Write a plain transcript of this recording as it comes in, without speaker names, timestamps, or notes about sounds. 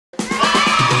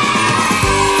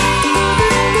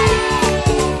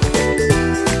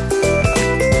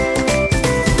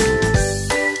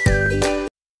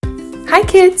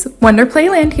kids, Wonder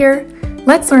Playland here.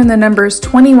 Let's learn the numbers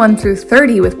 21 through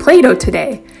 30 with Play-Doh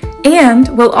today. And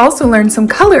we'll also learn some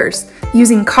colors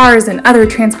using cars and other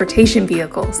transportation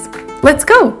vehicles. Let's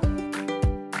go!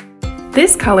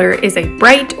 This color is a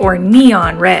bright or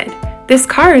neon red. This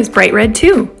car is bright red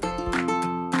too.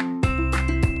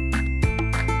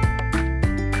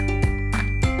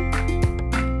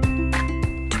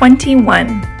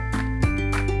 "21.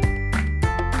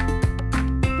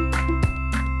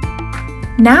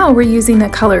 Now we're using the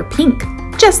color pink,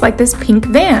 just like this pink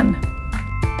van.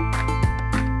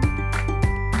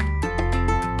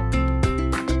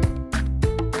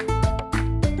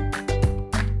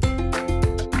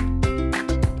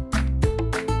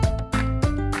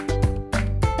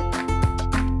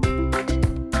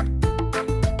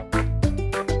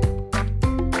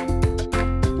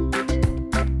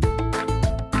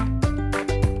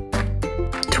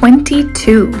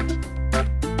 "22.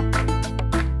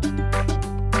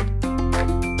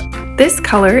 This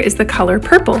color is the color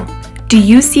purple. Do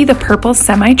you see the purple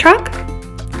semi-truck?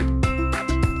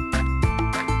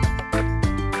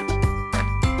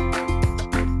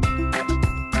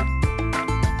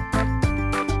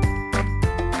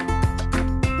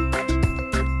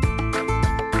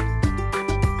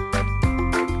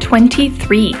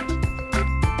 "23.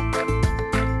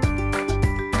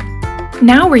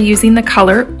 Now we're using the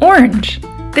color orange.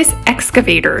 This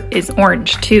excavator is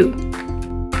orange too.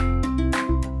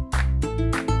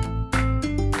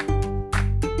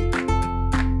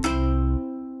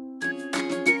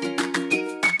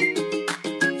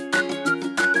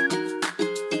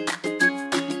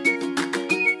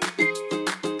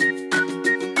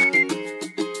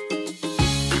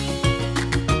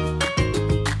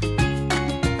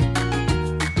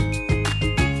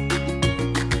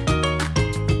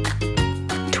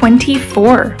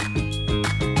 "24.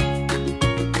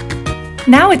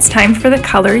 Now it's time for the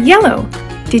color yellow.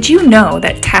 Did you know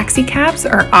that taxi cabs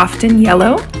are often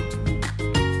yellow?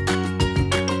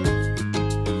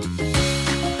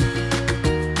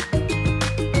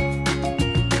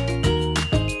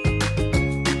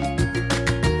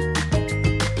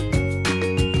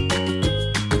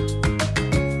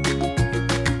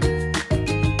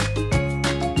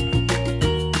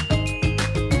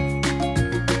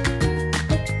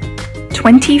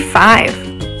 "25.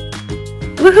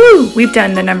 Woohoo! We've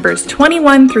done the numbers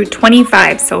 21 through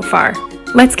 25 so far.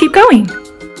 Let's keep going.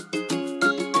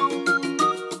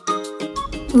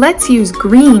 Let's use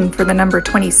green for the number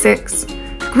 26.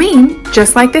 Green,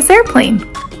 just like this airplane.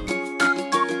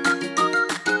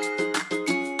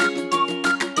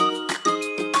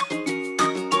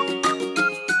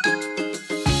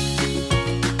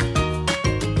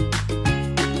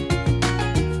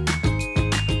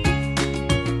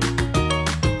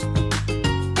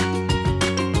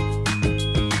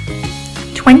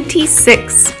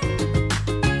 "26.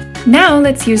 Now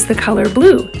let's use the color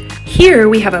blue. Here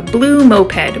we have a blue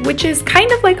moped, which is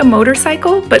kind of like a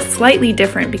motorcycle, but slightly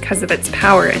different because of its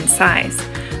power and size.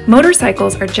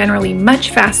 Motorcycles are generally much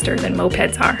faster than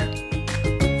mopeds are.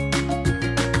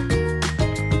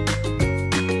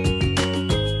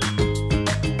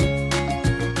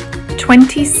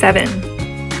 "27.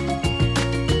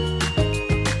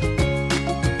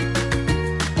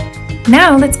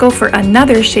 Now let's go for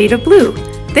another shade of blue.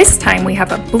 This time we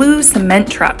have a blue cement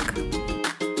truck.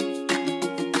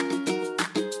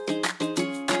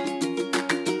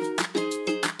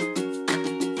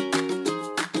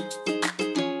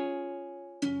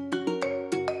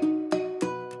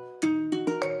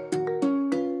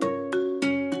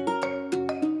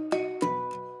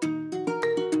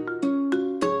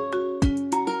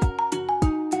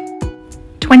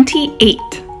 "28.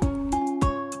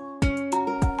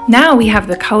 Now we have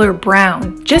the color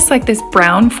brown, just like this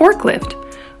brown forklift.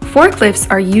 Forklifts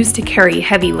are used to carry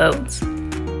heavy loads.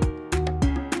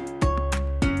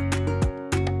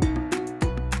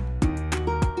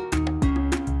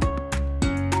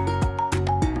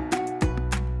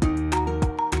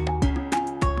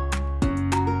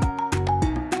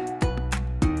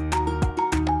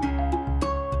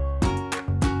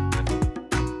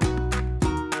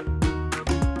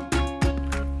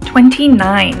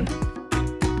 "29.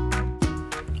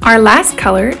 Our last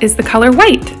color is the color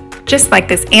white, just like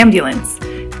this ambulance.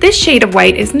 This shade of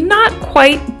white is not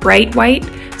quite bright white,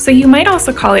 so you might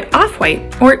also call it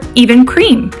off-white or even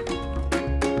cream.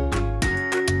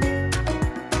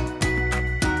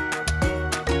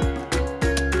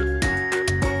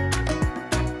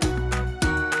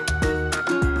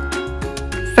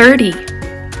 "30.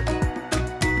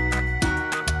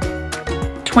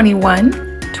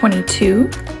 21, 22,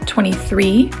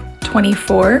 23,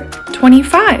 24,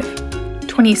 25,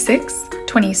 26,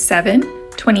 27,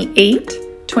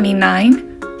 28,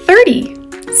 29,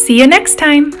 30. See you next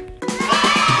time!